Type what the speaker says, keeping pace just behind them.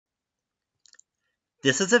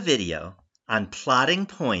This is a video on plotting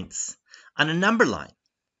points on a number line.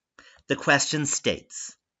 The question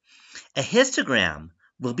states, a histogram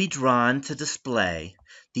will be drawn to display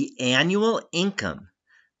the annual income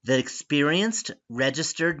that experienced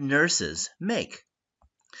registered nurses make.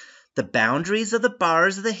 The boundaries of the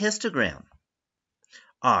bars of the histogram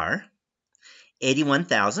are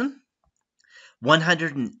 81,000,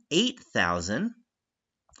 108,000,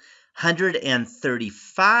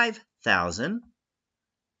 135,000,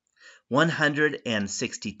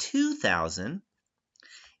 162,000,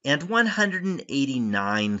 and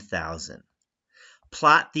 189,000.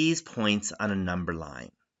 Plot these points on a number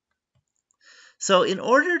line. So in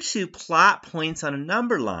order to plot points on a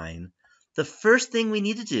number line, the first thing we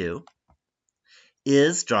need to do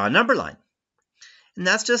is draw a number line. And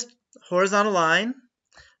that's just a horizontal line,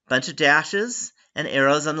 bunch of dashes, and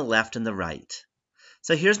arrows on the left and the right.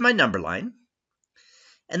 So here's my number line.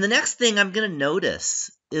 And the next thing I'm going to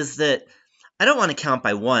notice is that I don't want to count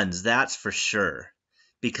by ones, that's for sure,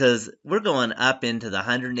 because we're going up into the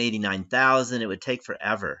 189,000. It would take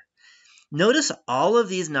forever. Notice all of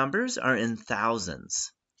these numbers are in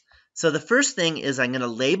thousands. So the first thing is I'm going to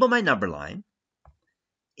label my number line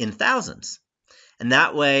in thousands. And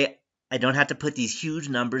that way I don't have to put these huge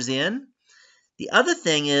numbers in. The other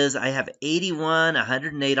thing is I have 81,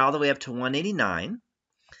 108, all the way up to 189.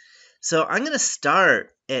 So I'm going to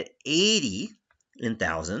start at 80 in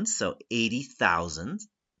thousands, so 80,000.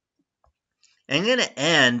 I'm going to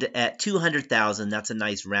end at 200,000. That's a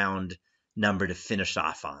nice round number to finish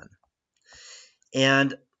off on.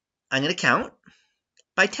 And I'm going to count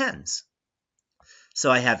by tens.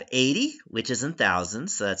 So I have 80, which is in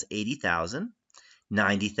thousands, so that's 80,000,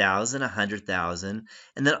 90,000, 100,000,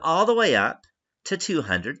 and then all the way up to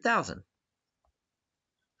 200,000.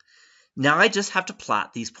 Now I just have to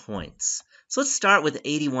plot these points. So let's start with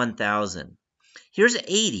 81,000. Here's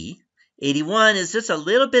 80. 81 is just a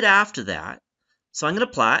little bit after that. So I'm going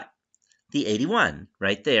to plot the 81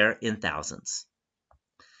 right there in thousands.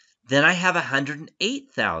 Then I have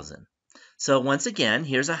 108,000. So once again,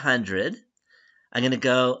 here's 100. I'm going to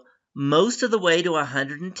go most of the way to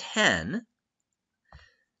 110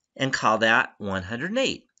 and call that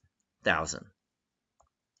 108,000.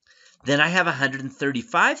 Then I have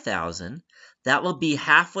 135,000. That will be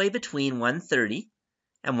halfway between 130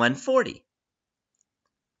 and 140.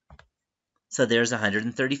 So there's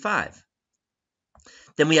 135.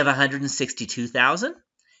 Then we have 162,000.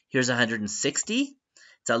 Here's 160.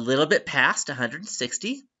 It's a little bit past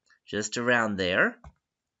 160, just around there.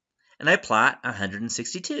 And I plot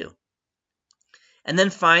 162. And then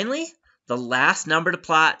finally, the last number to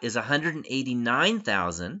plot is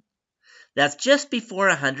 189,000. That's just before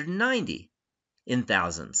 190 in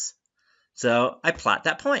thousands. So I plot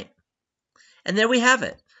that point. And there we have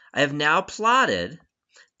it. I have now plotted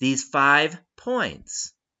these 5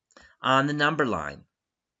 points on the number line.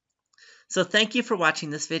 So thank you for watching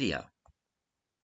this video.